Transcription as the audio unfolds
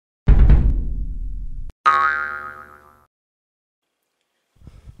Oh,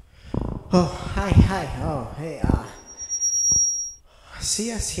 hi. Oh, hey,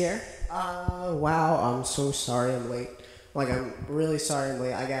 see us here? Wow, I'm so sorry I'm late. Like, I'm really sorry I'm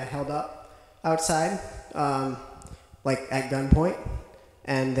late. I got held up outside, um, like at gunpoint,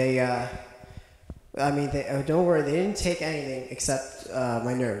 and don't worry, they didn't take anything except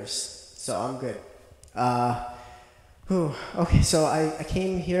my nerves, so I'm good. Uh, okay, so I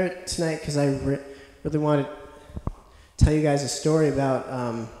came here tonight because really wanted to tell you guys a story about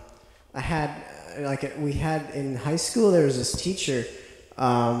I had we had in high school there was this teacher.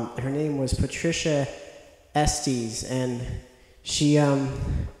 Her name was Patricia Estes, and she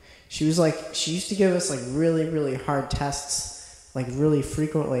she was like she used to give us like really hard tests like really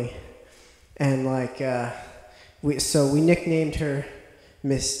frequently, and we nicknamed her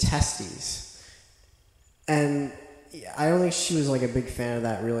Miss Testes, and I don't think she was like a big fan of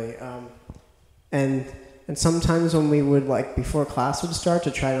that really. And and sometimes when we would like before class would start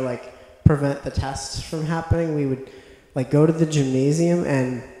to try to like prevent the tests from happening, we would like go to the gymnasium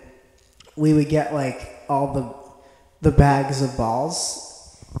and we would get like all the bags of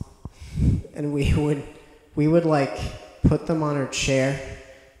balls, and we would like put them on her chair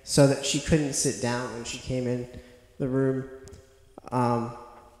so that she couldn't sit down when she came in the room. Um,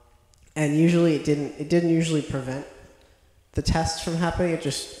 and usually it didn't usually prevent the test from happening. It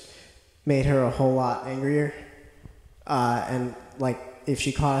just made her a whole lot angrier. And like if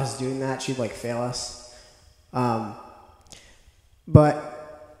she caught us doing that, she'd like fail us. Um,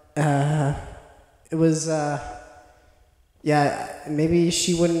 but it was yeah, maybe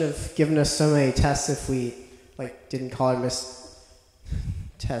she wouldn't have given us so many tests if we like didn't call her Miss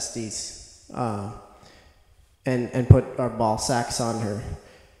Testes, and put our ball sacks on her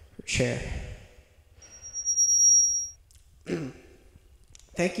chair.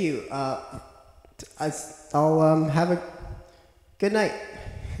 Thank you. I'll have a good night.